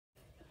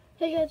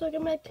Hey guys,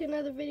 welcome back to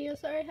another video.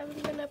 Sorry I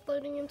haven't been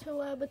uploading in a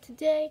while, but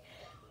today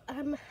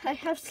I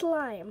have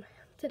slime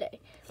today.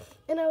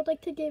 And I would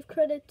like to give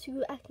credit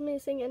to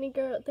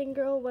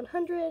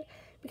Girl100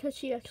 because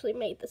she actually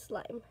made the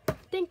slime.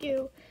 Thank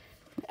you,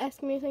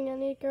 Anything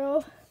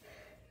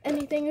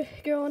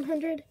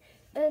Girl100.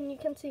 And you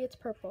can see it's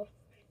purple.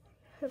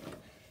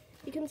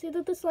 You can see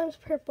that the slime's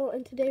purple,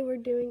 and today we're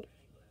doing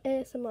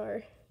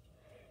ASMR.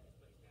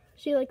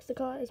 She likes to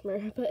call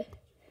ASMR, but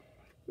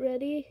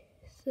ready,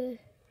 set.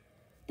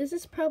 This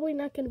is probably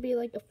not going to be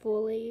like a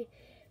fully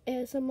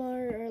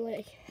ASMR, or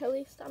like, at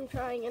least I'm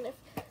trying, and if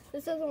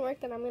this doesn't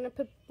work, then I'm going to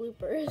put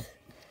bloopers.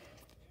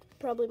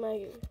 Probably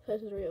my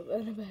face is real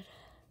bad, but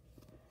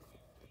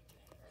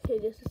okay,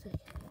 just a second.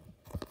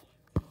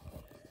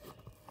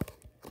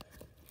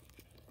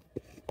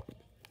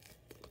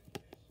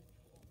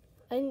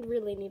 I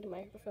really need a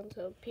microphone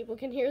so people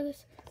can hear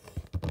this.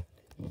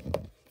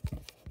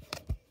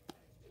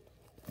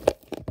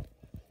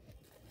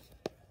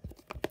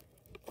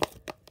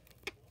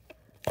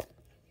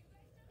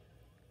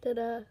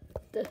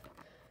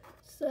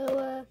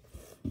 So,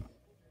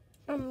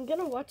 I'm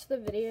gonna watch the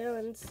video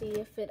and see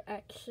if it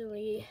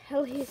actually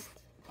at least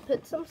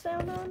put some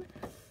sound on.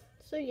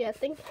 So yeah,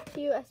 thank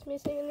you, Ask Me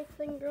Say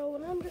Anything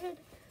Girl100,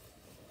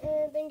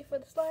 and thank you for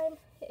the slime.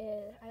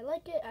 I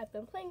like it. I've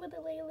been playing with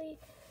it lately,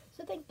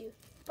 so thank you.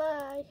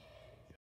 Bye.